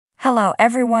Hello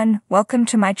everyone, welcome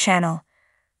to my channel.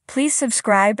 Please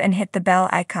subscribe and hit the bell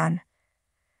icon.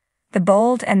 The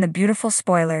bold and the beautiful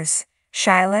spoilers.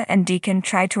 Shyla and Deacon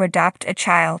try to adopt a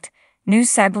child. New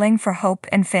sibling for Hope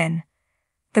and Finn.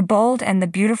 The bold and the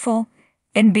beautiful.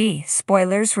 In B,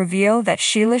 spoilers reveal that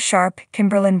Sheila Sharp,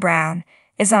 Kimberlin Brown,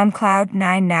 is on cloud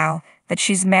 9 now that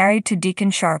she's married to Deacon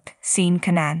Sharp, seen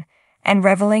Kanan, and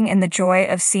reveling in the joy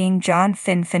of seeing John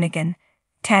Finn Finnegan,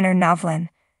 Tanner Novlin.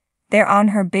 They're on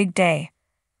her big day.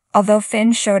 Although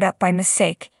Finn showed up by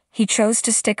mistake, he chose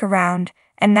to stick around,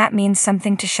 and that means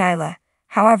something to Shyla.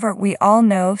 However, we all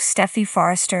know Steffy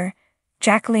Forrester,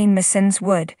 Jacqueline Missons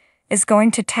Wood, is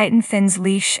going to tighten Finn's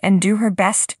leash and do her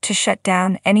best to shut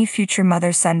down any future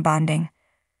mother-son bonding.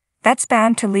 That's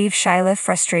bound to leave Shyla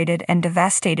frustrated and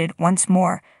devastated once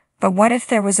more, but what if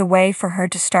there was a way for her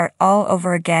to start all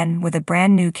over again with a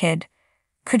brand new kid?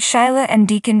 Could Shyla and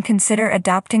Deacon consider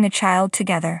adopting a child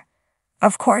together?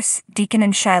 Of course, Deacon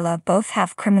and Shyla both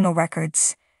have criminal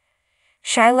records.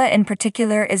 Shyla in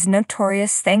particular is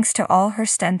notorious thanks to all her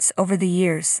stunts over the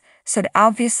years, so it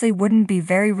obviously wouldn't be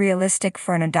very realistic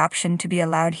for an adoption to be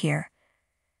allowed here.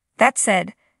 That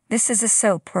said, this is a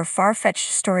soap where far-fetched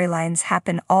storylines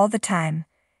happen all the time.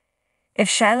 If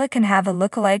Shyla can have a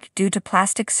lookalike due to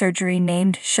plastic surgery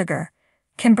named Sugar,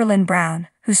 Kimberlin Brown,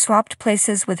 who swapped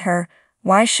places with her,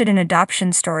 why should an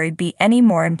adoption story be any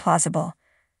more implausible?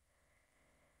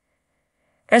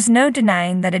 There's no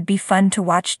denying that it'd be fun to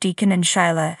watch Deacon and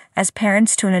Shyla as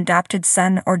parents to an adopted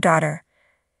son or daughter.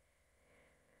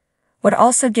 Would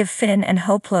also give Finn and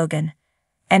Hope Logan,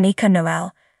 Anika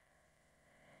Noel,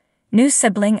 new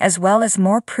sibling as well as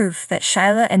more proof that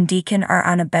Shyla and Deacon are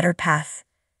on a better path.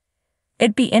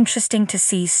 It'd be interesting to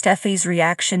see Steffy's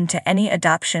reaction to any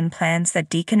adoption plans that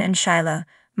Deacon and Shyla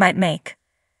might make.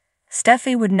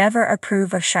 Steffy would never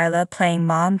approve of Shyla playing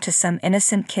mom to some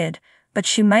innocent kid, but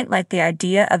she might like the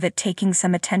idea of it taking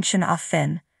some attention off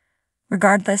Finn.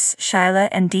 Regardless, Shyla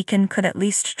and Deacon could at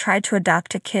least try to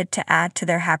adopt a kid to add to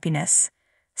their happiness.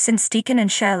 Since Deacon and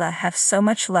Shyla have so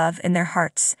much love in their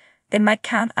hearts, they might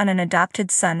count on an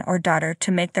adopted son or daughter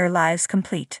to make their lives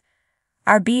complete.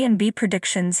 Our B&B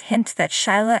predictions hint that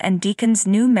Shyla and Deacon's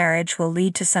new marriage will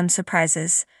lead to some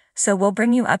surprises, so we'll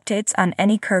bring you updates on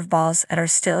any curveballs that are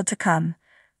still to come.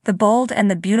 The bold and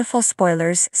the beautiful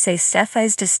spoilers say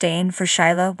Steffy's disdain for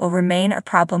Shyla will remain a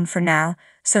problem for now,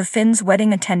 so Finn's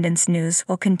wedding attendance news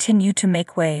will continue to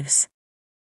make waves.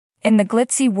 In the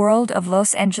glitzy world of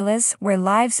Los Angeles, where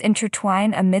lives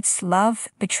intertwine amidst love,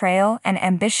 betrayal, and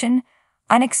ambition,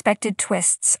 unexpected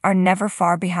twists are never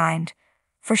far behind.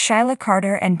 For Shyla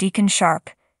Carter and Deacon Sharp,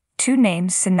 two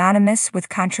names synonymous with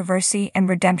controversy and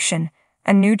redemption,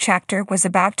 a new chapter was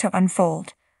about to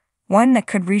unfold. One that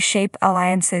could reshape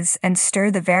alliances and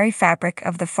stir the very fabric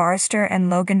of the Forrester and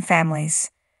Logan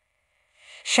families.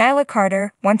 Shyla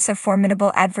Carter, once a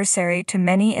formidable adversary to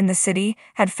many in the city,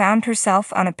 had found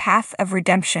herself on a path of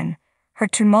redemption. Her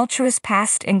tumultuous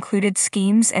past included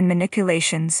schemes and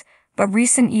manipulations, but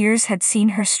recent years had seen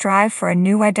her strive for a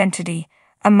new identity,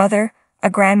 a mother, a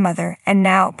grandmother, and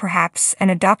now, perhaps, an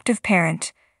adoptive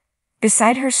parent.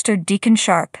 Beside her stood Deacon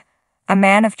Sharp, a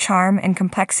man of charm and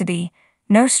complexity,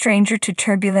 no stranger to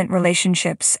turbulent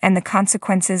relationships and the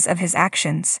consequences of his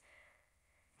actions.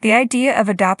 The idea of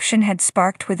adoption had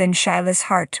sparked within Shyla's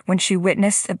heart when she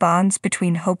witnessed the bonds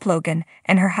between Hope Logan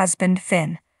and her husband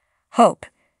Finn. Hope,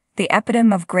 the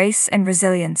epitome of grace and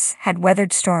resilience, had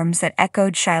weathered storms that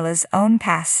echoed Shyla's own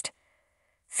past.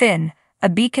 Finn, a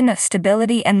beacon of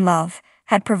stability and love,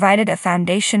 had provided a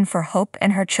foundation for Hope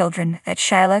and her children that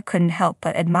Shyla couldn't help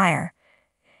but admire.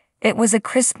 It was a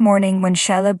crisp morning when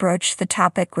Shyla broached the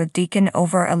topic with Deacon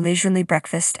over a leisurely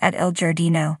breakfast at El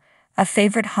Giardino, a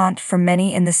favorite haunt for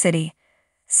many in the city.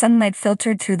 Sunlight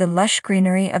filtered through the lush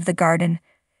greenery of the garden,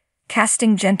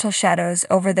 casting gentle shadows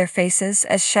over their faces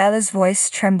as Shyla's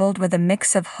voice trembled with a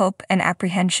mix of hope and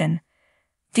apprehension.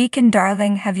 "Deacon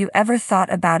darling, have you ever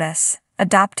thought about us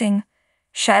adopting?"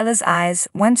 Shyla's eyes,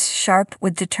 once sharp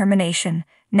with determination,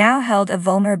 now held a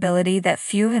vulnerability that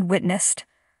few had witnessed.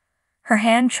 Her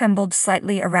hand trembled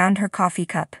slightly around her coffee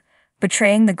cup,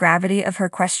 betraying the gravity of her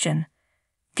question.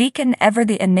 Deacon, ever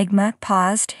the enigma,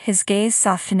 paused, his gaze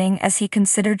softening as he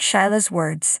considered Shyla's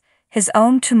words. His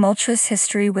own tumultuous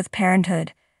history with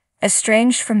parenthood,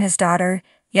 estranged from his daughter,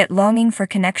 yet longing for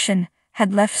connection,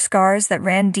 had left scars that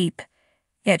ran deep.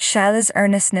 Yet Shyla's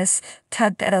earnestness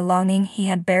tugged at a longing he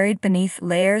had buried beneath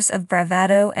layers of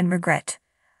bravado and regret.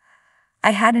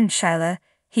 "I hadn't, Shyla,"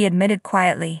 he admitted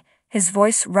quietly, his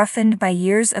voice roughened by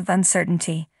years of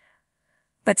uncertainty.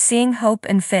 "But seeing Hope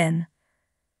and Finn,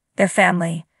 their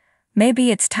family, maybe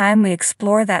it's time we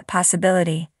explore that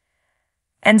possibility."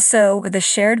 And so, with a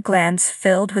shared glance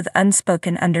filled with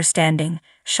unspoken understanding,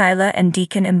 Shyla and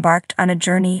Deacon embarked on a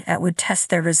journey that would test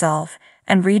their resolve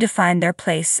and redefine their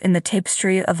place in the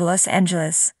tapestry of Los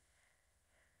Angeles.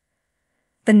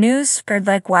 The news spread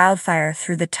like wildfire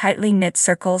through the tightly knit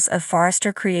circles of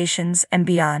Forrester Creations and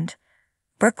beyond.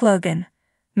 Brooke Logan,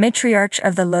 matriarch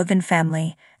of the Logan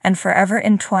family, and forever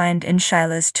entwined in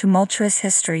Shyla's tumultuous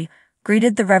history,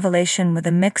 greeted the revelation with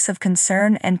a mix of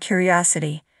concern and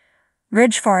curiosity.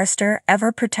 Ridge Forrester,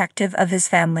 ever protective of his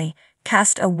family,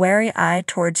 cast a wary eye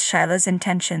towards Shyla's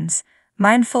intentions,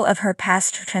 mindful of her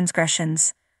past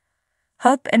transgressions.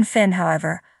 Hope and Finn,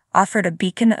 however, offered a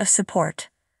beacon of support.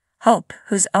 Hope,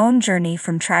 whose own journey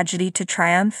from tragedy to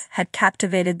triumph had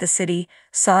captivated the city,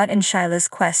 saw in Shyla's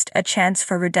quest a chance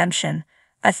for redemption,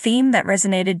 a theme that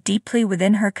resonated deeply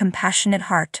within her compassionate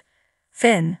heart.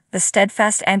 Finn, the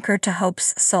steadfast anchor to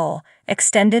Hope's soul,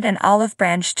 extended an olive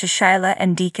branch to Shyla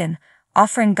and Deacon,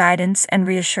 offering guidance and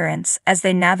reassurance as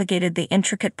they navigated the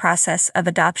intricate process of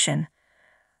adoption.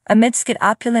 Amidst the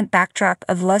opulent backdrop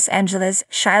of Los Angeles,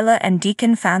 Shyla and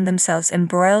Deacon found themselves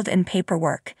embroiled in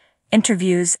paperwork,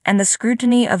 interviews, and the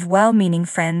scrutiny of well-meaning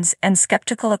friends and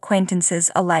skeptical acquaintances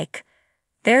alike.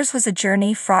 Theirs was a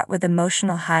journey fraught with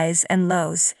emotional highs and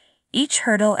lows, each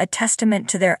hurdle a testament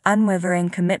to their unwavering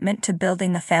commitment to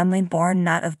building a family born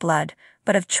not of blood,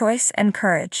 but of choice and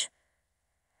courage.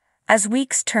 As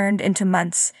weeks turned into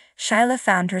months, Shyla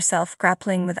found herself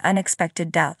grappling with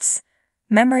unexpected doubts.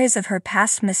 Memories of her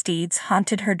past misdeeds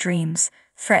haunted her dreams,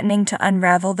 threatening to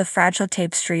unravel the fragile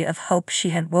tapestry of hope she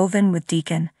had woven with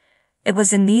Deacon. It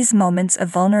was in these moments of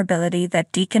vulnerability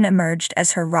that Deacon emerged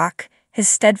as her rock, his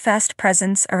steadfast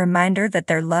presence a reminder that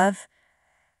their love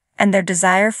and their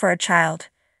desire for a child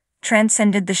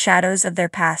transcended the shadows of their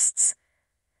pasts.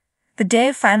 The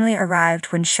day finally arrived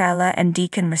when Shyla and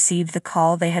Deacon received the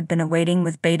call they had been awaiting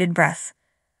with bated breath.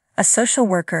 A social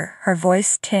worker, her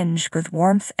voice tinged with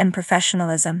warmth and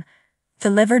professionalism,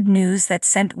 delivered news that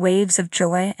sent waves of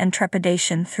joy and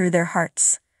trepidation through their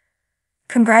hearts.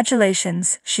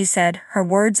 "Congratulations," she said, her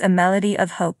words a melody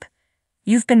of hope.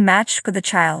 "You've been matched with a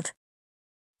child."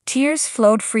 Tears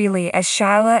flowed freely as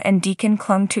Shyla and Deacon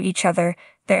clung to each other,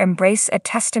 their embrace a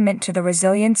testament to the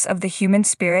resilience of the human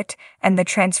spirit and the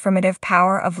transformative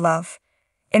power of love.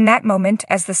 In that moment,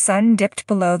 as the sun dipped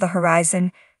below the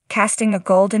horizon, casting a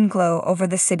golden glow over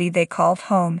the city they called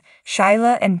home,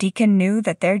 Shyla and Deacon knew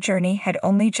that their journey had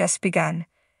only just begun.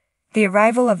 The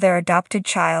arrival of their adopted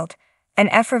child, an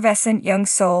effervescent young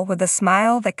soul with a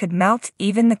smile that could melt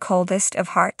even the coldest of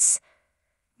hearts,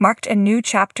 marked a new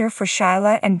chapter for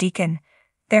Shyla and Deacon.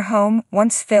 Their home,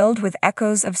 once filled with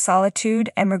echoes of solitude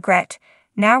and regret,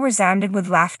 now resounded with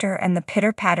laughter and the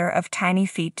pitter-patter of tiny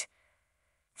feet.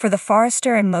 For the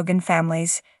Forrester and Logan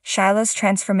families, Shyla's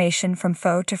transformation from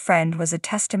foe to friend was a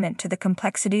testament to the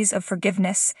complexities of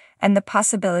forgiveness and the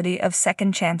possibility of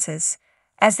second chances.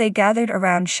 As they gathered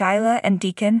around Shyla and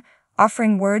Deacon,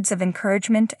 offering words of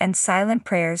encouragement and silent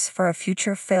prayers for a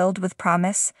future filled with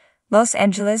promise, Los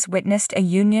Angeles witnessed a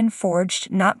union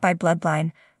forged not by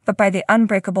bloodline, but by the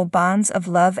unbreakable bonds of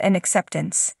love and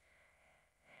acceptance.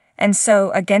 And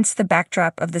so, against the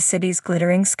backdrop of the city's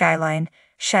glittering skyline,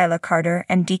 Shyla Carter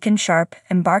and Deacon Sharp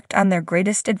embarked on their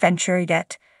greatest adventure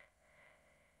yet.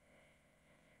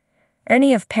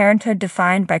 Journey of parenthood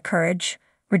defined by courage,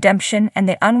 redemption, and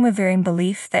the unwavering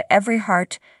belief that every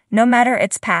heart, no matter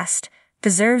its past,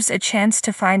 deserves a chance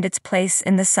to find its place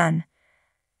in the sun.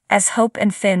 As Hope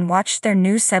and Finn watched their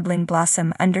new sibling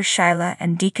blossom under Shyla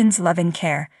and Deacon's loving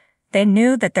care, they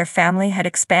knew that their family had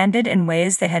expanded in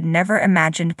ways they had never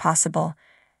imagined possible.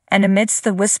 And amidst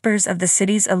the whispers of the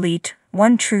city's elite,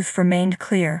 one truth remained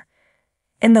clear.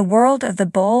 In the world of the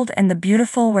bold and the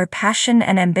beautiful, where passion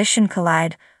and ambition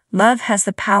collide, love has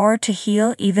the power to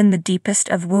heal even the deepest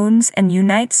of wounds and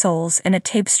unite souls in a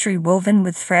tapestry woven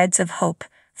with threads of hope,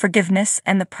 forgiveness,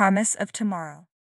 and the promise of tomorrow.